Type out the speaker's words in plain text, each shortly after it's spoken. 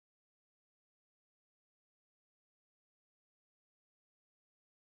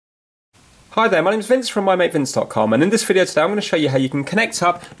Hi there, my name is Vince from mymatevince.com, and in this video today I'm going to show you how you can connect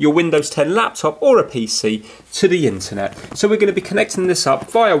up your Windows 10 laptop or a PC to the internet. So we're going to be connecting this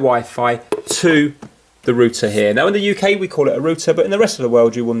up via Wi-Fi to the router here. Now in the UK we call it a router, but in the rest of the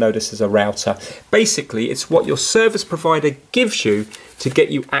world you will know this as a router. Basically it's what your service provider gives you to get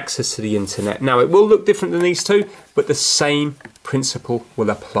you access to the internet. Now it will look different than these two, but the same principle will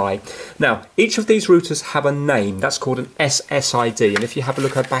apply. Now each of these routers have a name that's called an SSID, and if you have a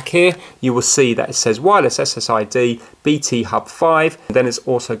look at back here you will see that it says wireless SSID BT Hub 5, and then it's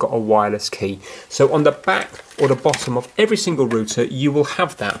also got a wireless key. So on the back or the bottom of every single router you will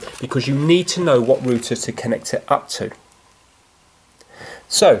have that, because you need to know what router to connect it up to.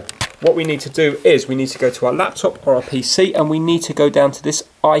 So what we need to do is we need to go to our laptop or our PC, and we need to go down to this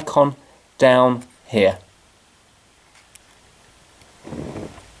icon down here.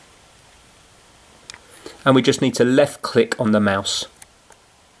 And we just need to left click on the mouse.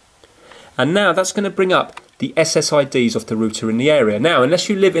 And now that's going to bring up the SSIDs of the router in the area. Now, unless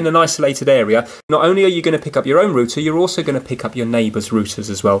you live in an isolated area, not only are you going to pick up your own router, you're also going to pick up your neighbour's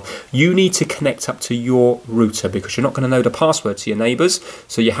routers as well. You need to connect up to your router because you're not going to know the password to your neighbours,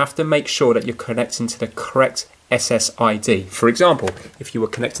 so you have to make sure that you're connecting to the correct SSID. For example, if you were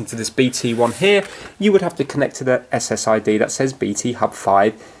connecting to this BT one here, you would have to connect to the SSID that says BT Hub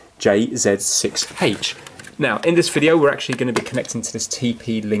 5 JZ6H. Now, in this video, we're actually going to be connecting to this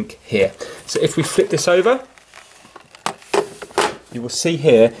TP link here. So if we flip this over, you will see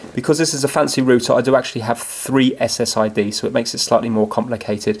here, because this is a fancy router, I do actually have 3 SSIDs, so it makes it slightly more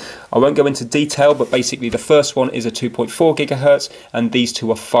complicated. I won't go into detail, but basically the first one is a 2.4 gigahertz, and these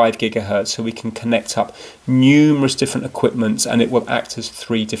two are 5 gigahertz, so we can connect up numerous different equipments, and it will act as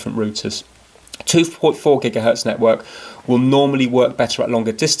 3 different routers. 2.4 gigahertz network will normally work better at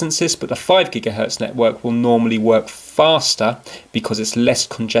longer distances, but the 5 gigahertz network will normally work faster because it's less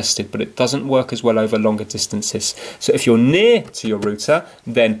congested, but it doesn't work as well over longer distances. So if you're near to your router,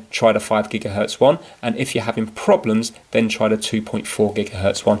 then try the 5 gigahertz one, and if you're having problems, then try the 2.4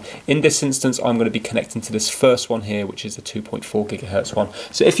 gigahertz one. In this instance, I'm going to be connecting to this first one here, which is the 2.4 gigahertz one.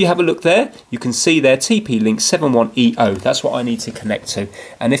 So if you have a look there, you can see there TP link 71EO. That's what I need to connect to.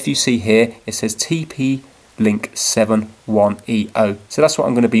 And if you see here, it says TP link 71EO. So that's what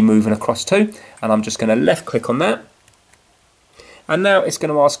I'm going to be moving across to, and I'm just going to left click on that. And now it's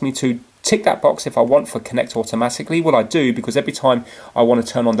going to ask me to tick that box if I want for connect automatically. Well, I do, because every time I want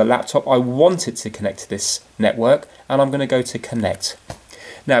to turn on the laptop, I want it to connect to this network, and I'm going to go to connect.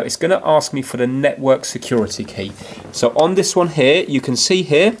 Now it's going to ask me for the network security key. So on this one here, you can see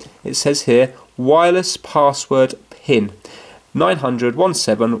here, it says here, wireless password PIN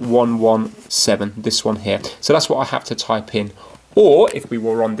 900.17117, this one here. So that's what I have to type in. Or if we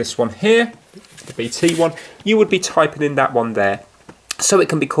were on this one here, the BT one, you would be typing in that one there. So it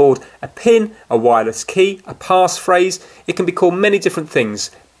can be called a PIN, a wireless key, a passphrase. It can be called many different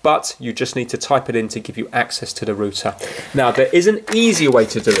things, but you just need to type it in to give you access to the router. Now there is an easier way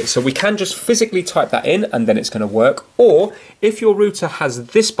to do it, so we can just physically type that in and then it's going to work. Or if your router has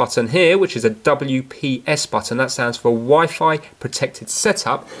this button here, which is a WPS button, that stands for Wi-Fi Protected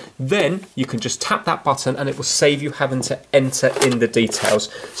Setup, then you can just tap that button and it will save you having to enter in the details.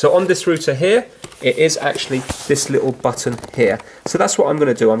 So on this router here, it is actually this little button here. So that's what I'm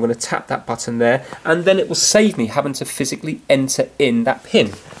going to do. I'm going to tap that button there, and then it will save me having to physically enter in that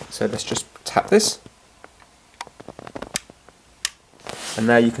PIN. So let's just tap this. And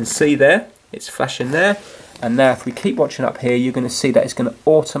now you can see there, it's flashing there. And now if we keep watching up here, you're going to see that it's going to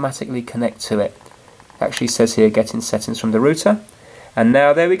automatically connect to it. It actually says here, getting settings from the router. And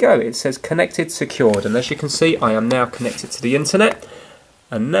now there we go. It says connected, secured. And as you can see, I am now connected to the internet.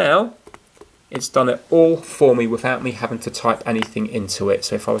 And now it's done it all for me without me having to type anything into it.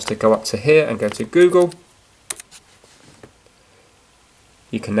 So if I was to go up to here and go to Google,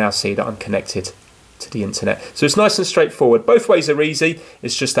 you can now see that I'm connected to the internet. So it's nice and straightforward. Both ways are easy.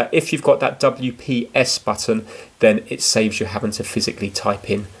 It's just that if you've got that WPS button, then it saves you having to physically type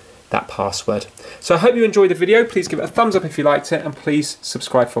in that password. So I hope you enjoyed the video. Please give it a thumbs up if you liked it, and please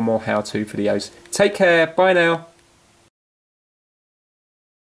subscribe for more how-to videos. Take care. Bye now.